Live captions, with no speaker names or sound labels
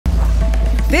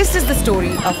This is the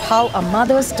story of how a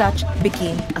mother's touch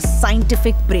became a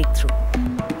scientific breakthrough.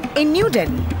 In New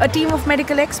Delhi, a team of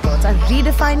medical experts are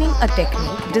redefining a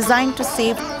technique designed to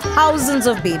save thousands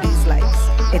of babies'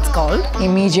 lives. It's called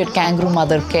Immediate Kangaroo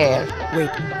Mother Care.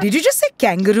 Wait, did you just say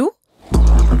kangaroo?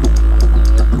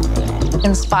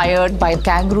 Inspired by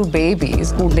kangaroo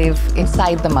babies who live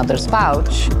inside the mother's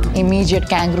pouch, Immediate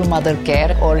Kangaroo Mother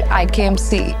Care, or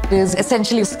iKMC, is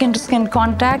essentially skin-to-skin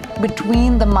contact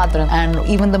between the mother and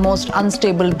even the most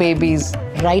unstable babies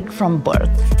right from birth.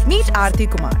 Meet Aarti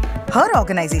Kumar. Her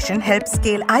organization helps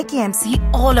scale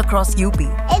iKMC all across UP.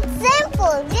 It's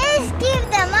simple. Just keep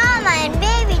the mama and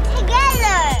baby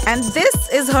together. And this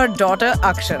is her daughter,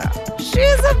 Akshara.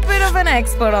 She's a bit of an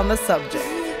expert on the subject.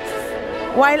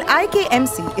 While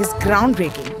iKMC is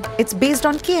groundbreaking, it's based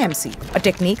on KMC, a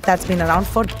technique that's been around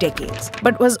for decades,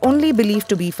 but was only believed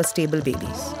to be for stable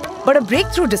babies. But a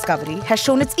breakthrough discovery has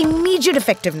shown its immediate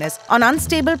effectiveness on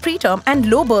unstable preterm and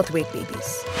low birth weight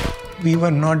babies. We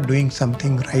were not doing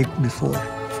something right before.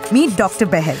 Meet Dr.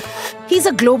 Bahl. He's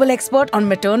a global expert on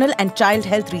maternal and child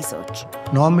health research.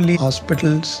 Normally,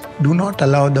 hospitals do not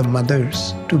allow the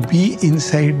mothers to be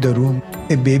inside the room.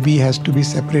 A baby has to be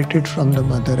separated from the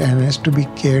mother and has to be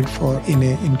cared for in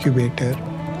an incubator.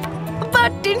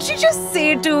 But didn't she just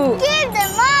say to Keep the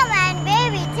mama and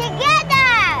baby together.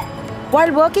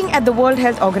 While working at the World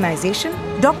Health Organization,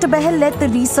 Dr. Bahl led the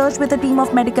research with a team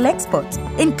of medical experts,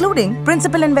 including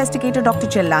Principal Investigator Dr.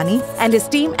 Chellani and his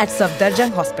team at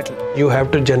Safdarjung Hospital. You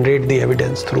have to generate the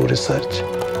evidence through research.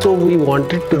 So we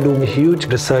wanted to do a huge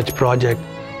research project.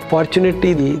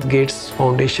 Fortunately, the Gates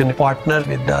Foundation partnered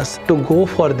with us to go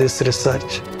for this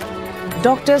research.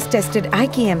 Doctors tested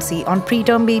iKMC on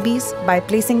preterm babies by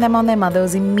placing them on their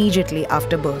mothers immediately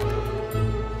after birth.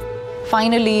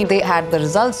 Finally, they had the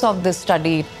results of this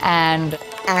study And?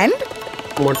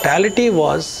 Mortality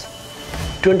was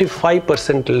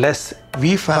 25% less.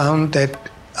 We found that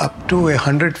up to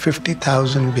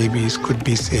 150,000 babies could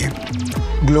be saved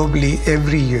globally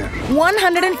every year.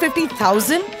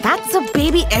 150,000? That's a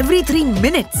baby every 3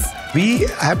 minutes. We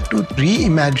have to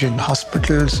reimagine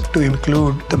hospitals to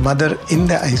include the mother in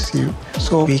the ICU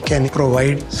so we can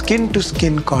provide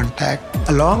skin-to-skin contact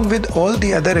along with all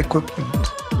the other equipment.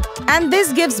 And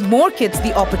this gives more kids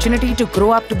the opportunity to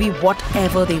grow up to be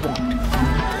whatever they want.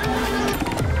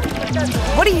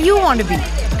 What do you want to be?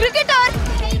 Cricketer.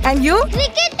 And you?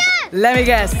 Cricketer. Let me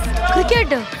guess.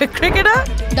 Cricketer.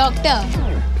 Cricketer? Doctor.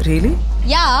 Really?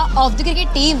 Yeah, of the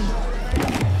cricket team.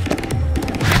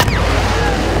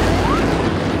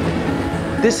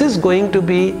 This is going to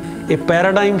be a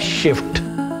paradigm shift.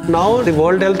 Now the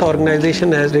World Health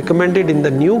Organization has recommended in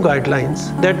the new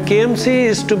guidelines that KMC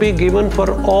is to be given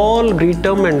for all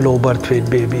preterm and low birth weight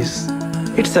babies.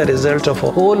 It's a result of a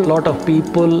whole lot of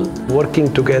people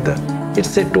working together.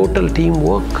 It's a total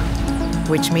teamwork.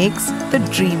 Which makes the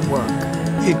dream work.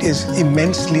 It is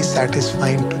immensely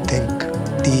satisfying to think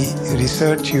the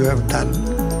research you have done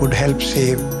would help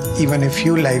save even a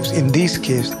few lives, in this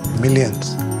case,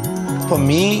 millions. For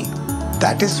me,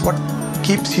 that is what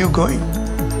keeps you going.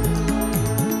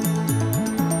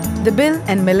 The Bill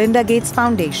and Melinda Gates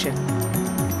Foundation,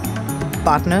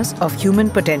 partners of human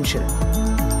potential.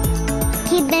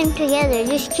 Keep them together.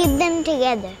 Just keep them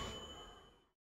together.